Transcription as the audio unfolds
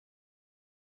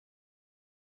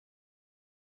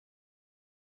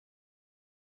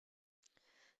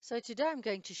So today I'm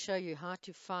going to show you how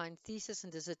to find thesis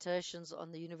and dissertations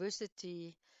on the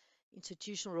university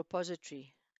institutional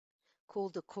repository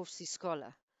called the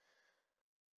Kovsiescholar.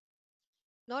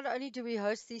 Not only do we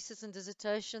host thesis and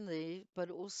dissertation there, but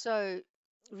also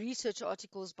research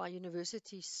articles by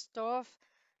university staff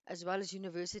as well as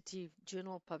university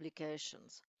journal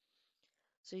publications.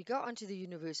 So you go onto the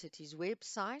university's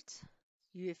website,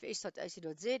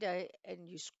 ufs.ac.za, and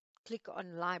you click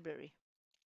on library.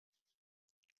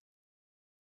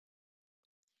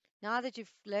 Now that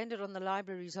you've landed on the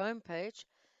library's homepage,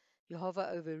 you hover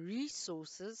over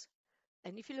resources,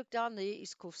 and if you look down there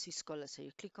is Kovsiescholar. So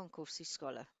you click on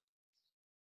Kovsiescholar.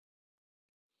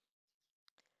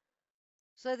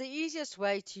 So the easiest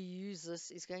way to use this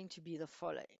is going to be the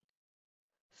following.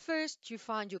 First, you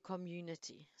find your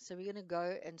community. So we're going to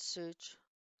go and search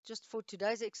just for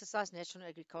today's exercise, National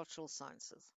Agricultural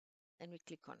Sciences, and we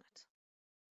click on it.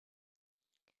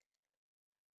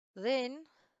 Then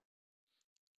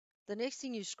the next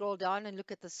thing, you scroll down and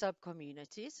look at the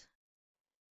sub-communities,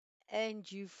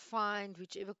 and you find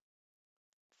whichever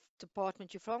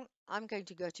department you're from. I'm going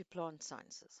to go to plant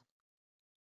sciences.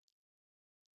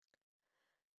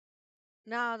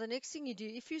 Now, the next thing you do,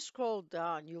 if you scroll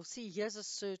down, you'll see here's a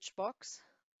search box.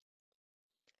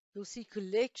 You'll see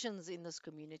collections in this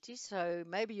community. So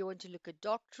maybe you want to look at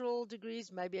doctoral degrees,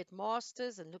 maybe at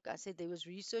masters. And look, I said there was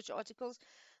research articles.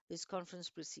 There's conference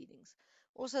proceedings.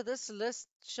 Also, this list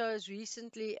shows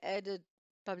recently added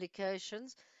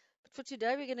publications. But for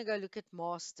today, we're going to go look at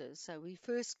masters. So we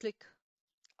first click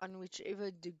on whichever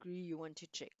degree you want to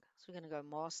check. So we're going to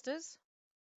go masters.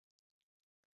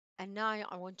 And now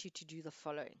I want you to do the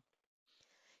following.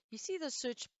 You see the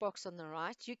search box on the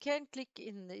right. You can click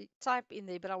in the type in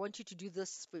there, but I want you to do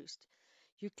this first.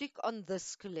 You click on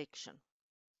this collection.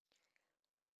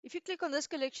 If you click on this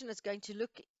collection, it's going to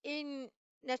look in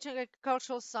natural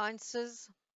agricultural sciences,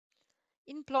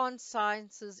 in plant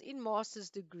sciences, in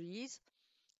master's degrees.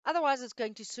 Otherwise, it's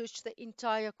going to search the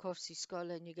entire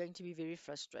Kovsiescholar and you're going to be very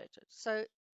frustrated. So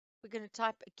we're going to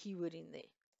type a keyword in there.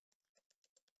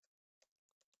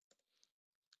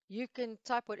 You can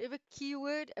type whatever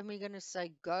keyword and we're going to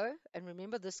say go. And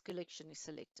remember, this collection is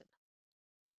selected.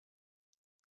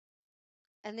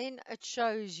 And then it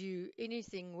shows you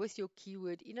anything with your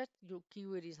keyword in it. Your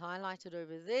keyword is highlighted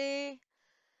over there.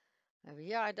 Over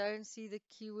here, I don't see the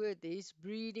keyword. There's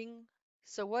breeding.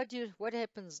 So what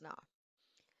happens now?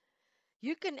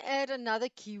 You can add another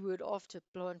keyword after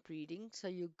plant breeding. So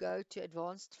you go to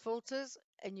advanced filters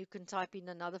and you can type in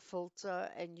another filter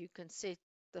and you can set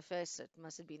the facet.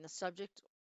 Must it be in the subject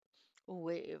or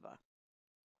wherever?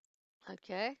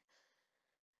 Okay.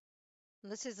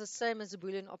 And this is the same as the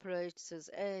Boolean operators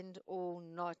and or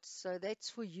not. So that's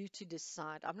for you to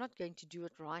decide. I'm not going to do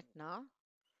it right now.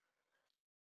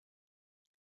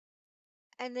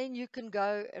 And then you can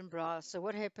go and browse. So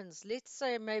what happens? Let's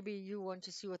say maybe you want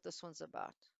to see what this one's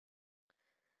about.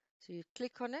 So you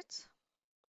click on it.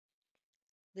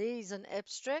 There's an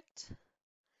abstract.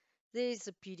 There's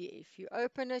a PDF. You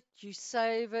open it, you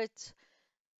save it.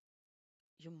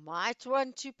 You might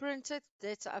want to print it.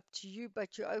 That's up to you,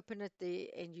 but you open it there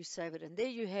and you save it. And there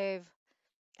you have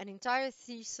an entire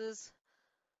thesis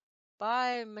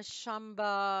by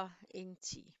Mashamba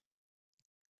NT.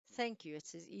 Thank you.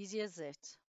 It's as easy as that.